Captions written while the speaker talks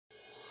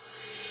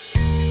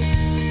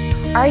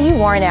Are you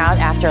worn out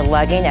after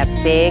lugging a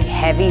big,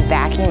 heavy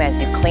vacuum as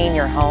you clean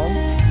your home?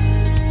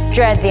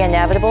 Dread the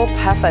inevitable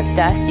puff of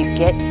dust you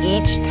get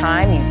each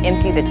time you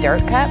empty the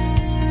dirt cup?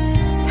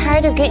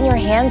 Tired of getting your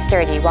hands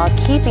dirty while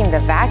keeping the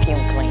vacuum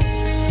clean?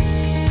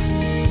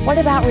 What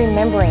about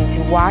remembering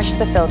to wash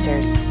the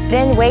filters,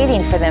 then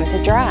waiting for them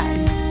to dry?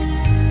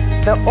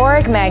 The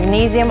Oreck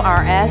Magnesium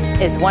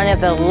RS is one of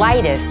the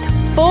lightest,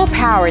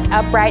 full-powered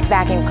upright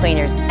vacuum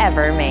cleaners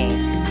ever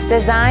made.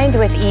 Designed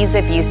with ease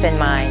of use in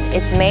mind,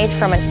 it's made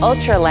from an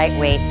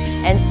ultra-lightweight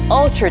and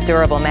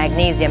ultra-durable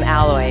magnesium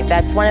alloy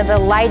that's one of the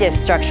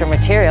lightest structural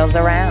materials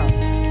around.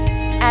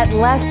 At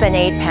less than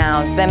 8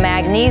 pounds, the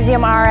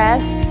Magnesium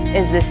RS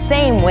is the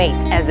same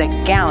weight as a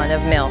gallon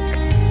of milk.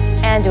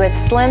 And with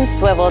slim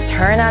swivel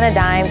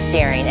turn-on-a-dime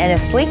steering and a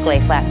sleek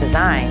lay-flat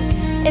design,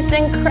 it's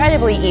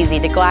incredibly easy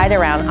to glide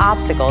around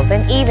obstacles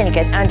and even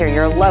get under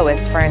your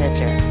lowest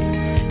furniture.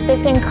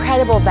 This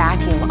incredible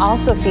vacuum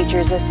also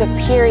features a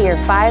superior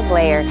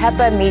 5-layer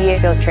HEPA media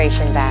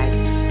filtration bag.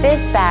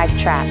 This bag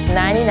traps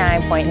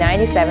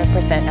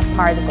 99.97% of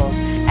particles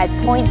at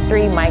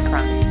 0.3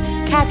 microns,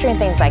 capturing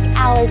things like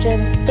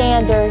allergens,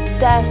 dander,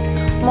 dust,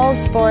 mold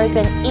spores,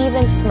 and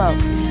even smoke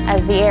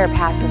as the air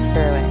passes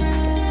through it.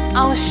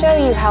 I'll show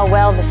you how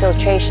well the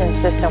filtration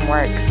system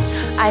works.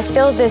 I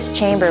filled this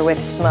chamber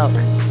with smoke.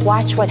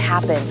 Watch what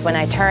happens when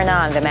I turn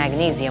on the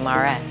Magnesium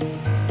RS.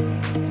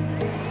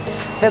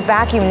 The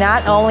vacuum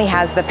not only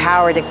has the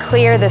power to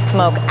clear the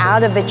smoke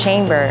out of the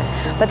chamber,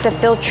 but the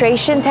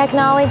filtration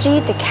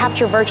technology to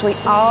capture virtually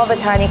all the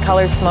tiny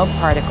colored smoke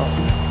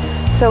particles.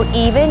 So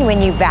even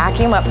when you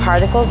vacuum up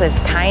particles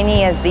as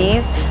tiny as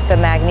these, the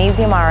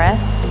Magnesium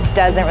RS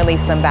doesn't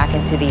release them back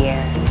into the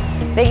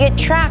air. They get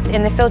trapped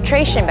in the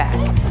filtration bag,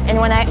 and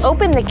when I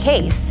open the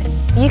case,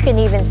 you can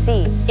even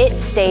see it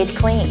stayed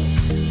clean.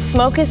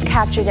 Smoke is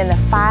captured in the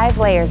 5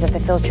 layers of the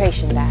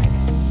filtration bag.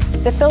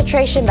 The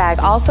filtration bag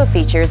also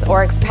features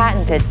Oreck's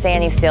patented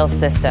SaniSeal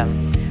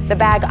system. The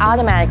bag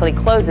automatically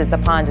closes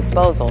upon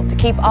disposal to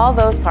keep all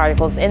those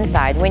particles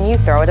inside when you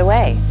throw it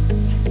away.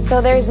 So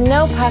there's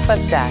no puff of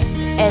dust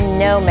and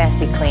no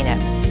messy cleanup.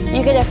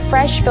 You get a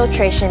fresh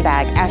filtration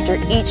bag after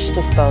each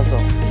disposal.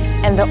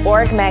 And the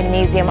Oreck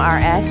Magnesium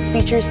RS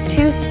features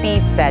 2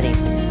 speed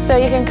settings, so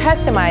you can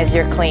customize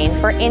your clean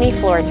for any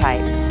floor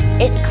type.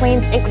 It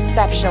cleans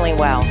exceptionally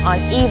well on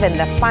even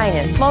the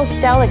finest, most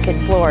delicate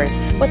floors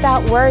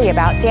without worry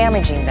about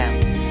damaging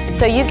them.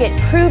 So you get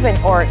proven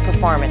Oreck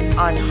performance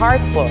on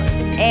hard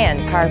floors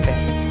and carpet.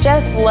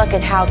 Just look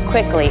at how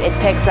quickly it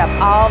picks up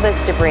all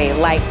this debris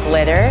like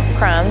glitter,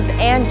 crumbs,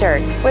 and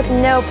dirt with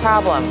no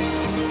problem.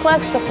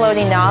 Plus, the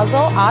floating nozzle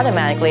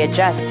automatically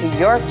adjusts to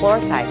your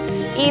floor type,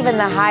 even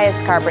the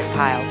highest carpet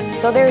pile,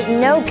 so there's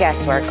no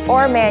guesswork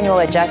or manual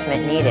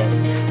adjustment needed.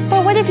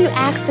 But what if you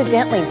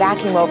accidentally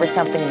vacuum over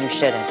something you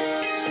shouldn't?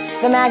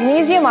 The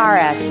Magnesium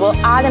RS will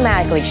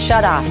automatically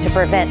shut off to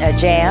prevent a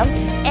jam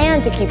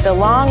and to keep the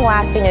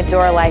long-lasting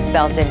Adora Life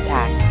belt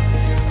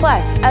intact.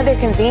 Plus, other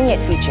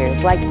convenient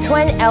features like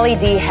twin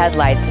LED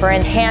headlights for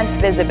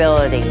enhanced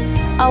visibility,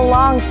 a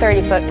long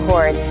 30-foot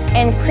cord,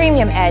 and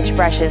premium edge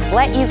brushes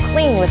let you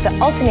clean with the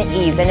ultimate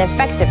ease and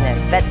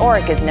effectiveness that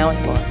Oreck is known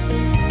for.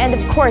 And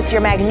of course,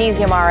 your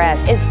Magnesium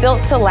RS is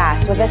built to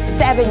last with a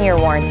 7-year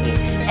warranty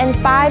and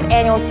 5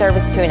 annual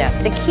service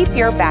tune-ups to keep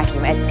your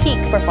vacuum at peak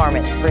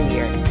performance for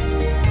years.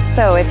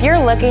 So if you're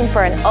looking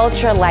for an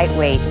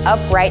ultra-lightweight,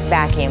 upright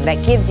vacuum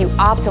that gives you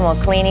optimal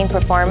cleaning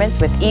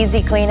performance with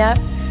easy cleanup,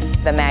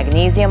 the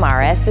Magnesium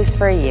RS is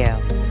for you.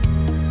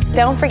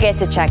 Don't forget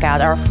to check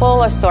out our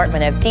full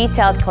assortment of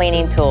detailed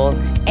cleaning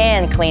tools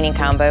and cleaning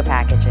combo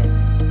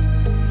packages.